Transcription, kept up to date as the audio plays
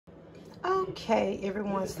Okay,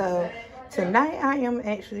 everyone, so tonight I am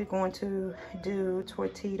actually going to do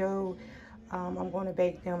tortillas. I'm going to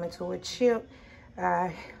bake them into a chip.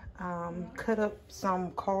 I cut up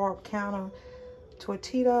some carb counter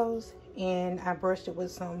tortillas and I brushed it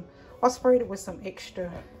with some, I sprayed it with some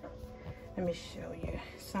extra, let me show you,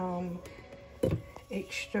 some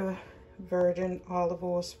extra virgin olive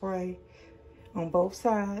oil spray on both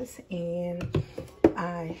sides. And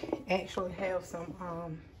I actually have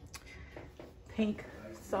some pink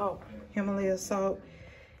salt, Himalayan salt,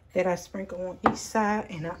 that I sprinkle on each side.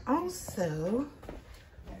 And I also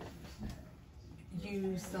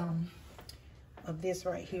use some of this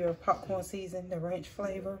right here, popcorn season, the ranch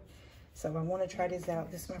flavor. So I want to try this out.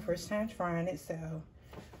 This is my first time trying it, so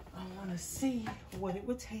I want to see what it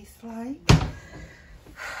would taste like.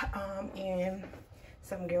 And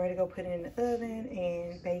so I'm getting ready to go put it in the oven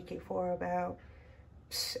and bake it for about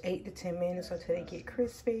 8 to 10 minutes until they get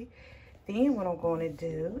crispy. Then what I'm going to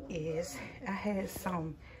do is, I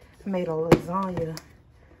made a lasagna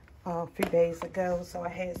a few days ago, so I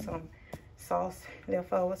had some sauce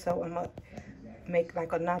left over, so I'm going to make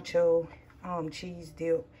like a nacho cheese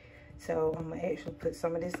dip. So I'm going to actually put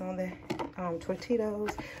some of this on the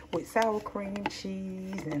tortillas with sour cream,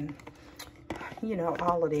 cheese, and you know,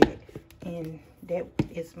 all of that. And that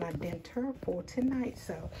is my dinner for tonight.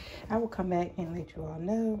 So I will come back and let you all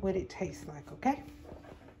know what it tastes like, okay?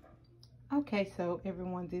 Okay, so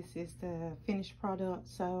everyone, this is the finished product.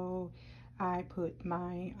 So I put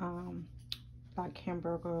my like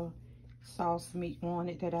hamburger sauce meat on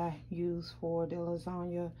it that I used for the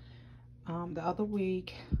lasagna the other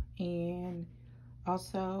week. And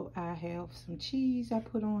also I have some cheese I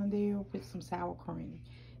put on there with some sour cream.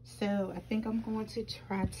 So I think I'm going to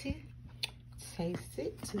try to taste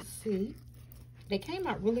it to see. They came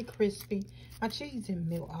out really crispy. My cheese didn't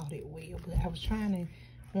melt all that well, but I was trying to,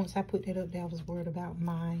 once I put that up there, I was worried about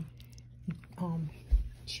my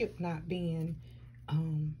chip not being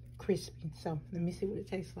crispy. So let me see what it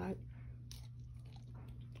tastes like.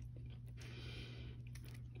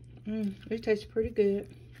 It tastes pretty good.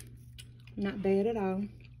 Not bad at all.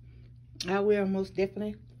 I will most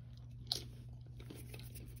definitely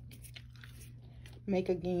make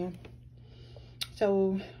again.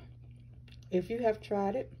 So if you have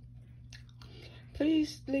tried it,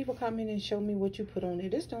 please leave a comment and show me what you put on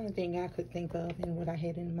it. This is the only thing I could think of and what I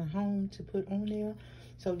had in my home to put on there.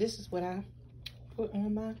 So this is what I put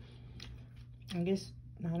on my, I guess,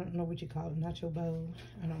 I don't know what you call it, nacho bowl.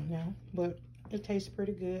 I don't know, but it tastes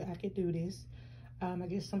pretty good. I could do this. I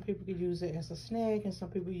guess some people could use it as a snack and some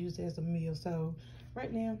people use it as a meal. So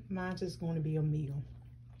right now, mine's just going to be a meal.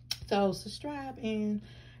 So subscribe and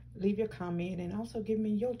leave your comment and also give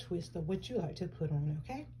me your twist of what you like to put on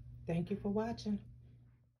it, okay? Thank you for watching.